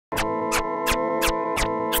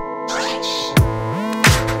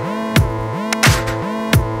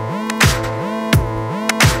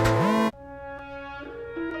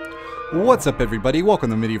What's up everybody,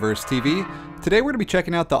 welcome to Midiverse TV. Today we're going to be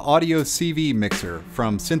checking out the Audio CV mixer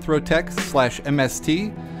from Synthrotek /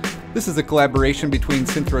 MST. This is a collaboration between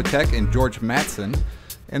Synthrotek and George Mattson.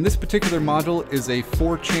 And this particular module is a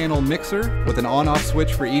 4-channel mixer with an on-off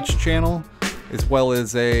switch for each channel, as well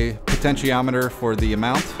as a potentiometer for the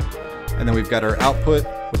amount. And then we've got our output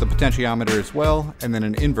with a potentiometer as well, and then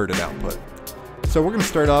an inverted output. So we're going to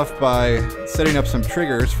start off by setting up some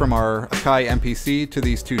triggers from our Akai MPC to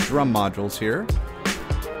these two drum modules here.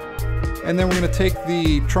 And then we're going to take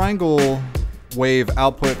the triangle wave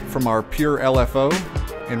output from our pure LFO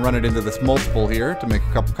and run it into this multiple here to make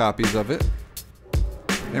a couple copies of it.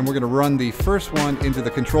 And we're going to run the first one into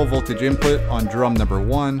the control voltage input on drum number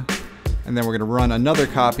 1. And then we're going to run another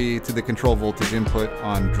copy to the control voltage input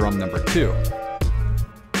on drum number 2.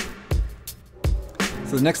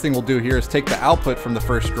 So the next thing we'll do here is take the output from the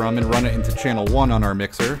first drum and run it into channel 1 on our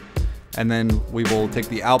mixer. And then we will take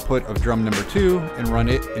the output of drum number 2 and run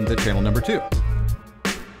it into channel number 2.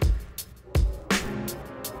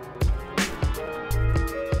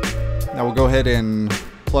 Now we'll go ahead and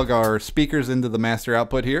plug our speakers into the master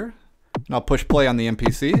output here. And I'll push play on the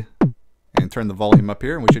MPC and turn the volume up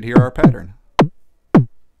here and we should hear our pattern.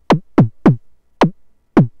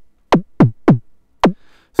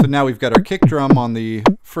 So now we've got our kick drum on the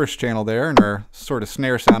first channel there and our sort of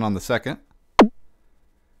snare sound on the second.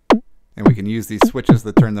 And we can use these switches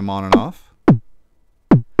that turn them on and off.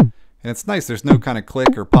 And it's nice, there's no kind of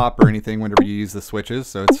click or pop or anything whenever you use the switches,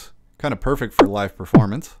 so it's kind of perfect for live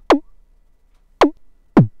performance.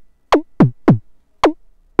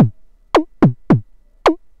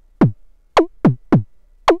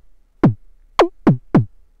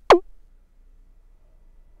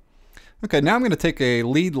 Okay, now I'm going to take a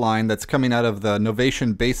lead line that's coming out of the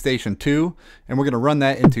Novation Base Station 2, and we're going to run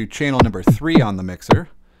that into channel number 3 on the mixer.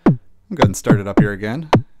 I'm going to go ahead and start it up here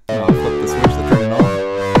again. And I'll flip the switch to turn it on.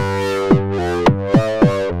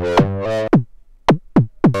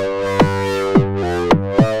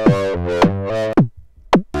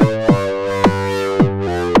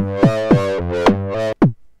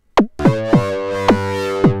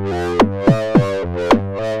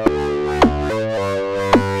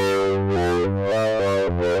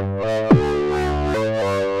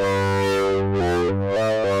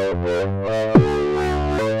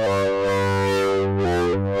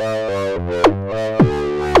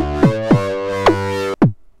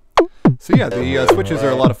 So yeah, the switches are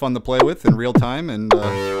a lot of fun to play with in real time, and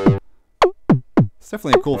it's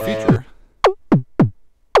definitely a cool feature.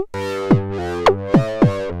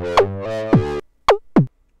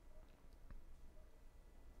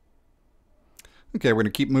 Okay, we're going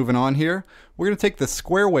to keep moving on here. We're going to take the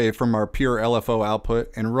square wave from our pure LFO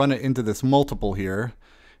output and run it into this multiple here.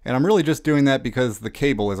 And I'm really just doing that because the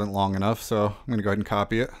cable isn't long enough, so I'm going to go ahead and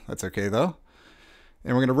copy it. That's okay though.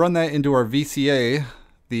 And we're going to run that into our VCA,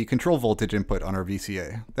 the control voltage input on our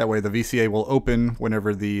VCA. That way the VCA will open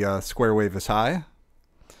whenever the square wave is high.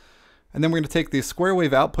 And then we're going to take the square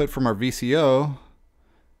wave output from our VCO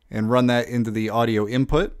and run that into the audio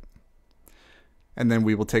input. And then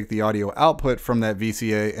we will take the audio output from that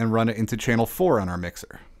VCA and run it into channel 4 on our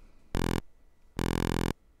mixer.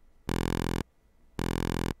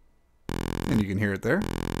 And you can hear it there.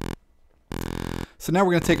 So now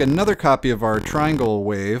we're going to take another copy of our triangle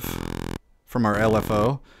wave from our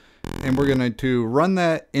LFO, and we're going to run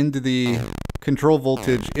that into the control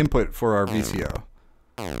voltage input for our VCO.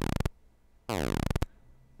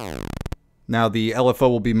 Now the LFO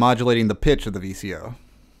will be modulating the pitch of the VCO.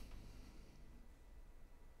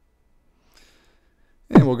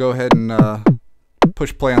 And we'll go ahead and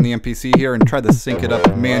push play on the MPC here and try to sync it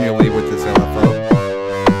up manually with this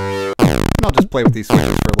LFO. And I'll just play with these switches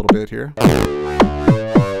for a little bit here.